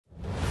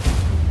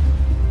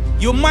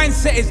Your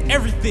mindset is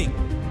everything.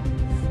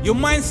 Your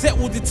mindset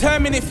will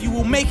determine if you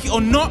will make it or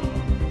not.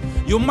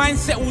 Your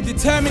mindset will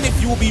determine if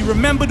you will be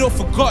remembered or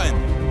forgotten.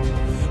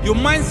 Your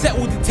mindset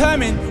will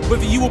determine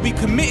whether you will be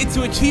committed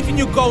to achieving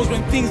your goals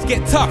when things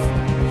get tough,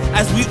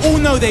 as we all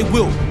know they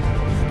will,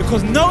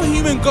 because no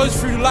human goes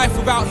through life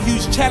without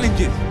huge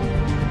challenges.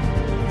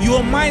 Your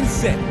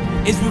mindset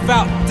is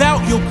without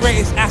doubt your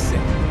greatest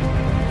asset.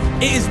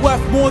 It is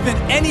worth more than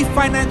any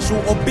financial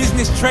or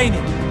business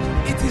training.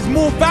 It is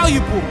more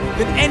valuable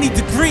than any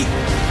degree,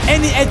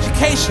 any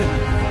education.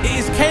 It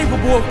is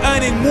capable of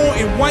earning more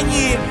in 1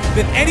 year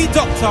than any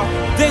doctor,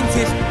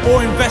 dentist,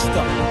 or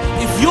investor.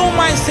 If your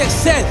mindset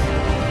says,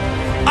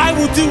 I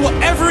will do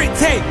whatever it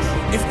takes,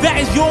 if that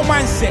is your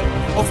mindset,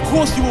 of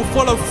course you will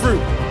follow through.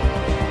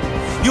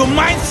 Your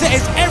mindset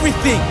is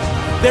everything.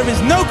 There is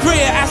no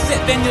greater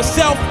asset than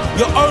yourself,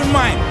 your own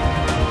mind.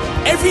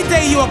 Every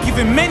day you are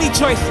given many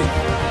choices.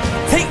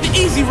 Take the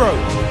easy road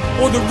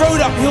or the road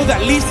uphill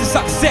that leads to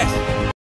success.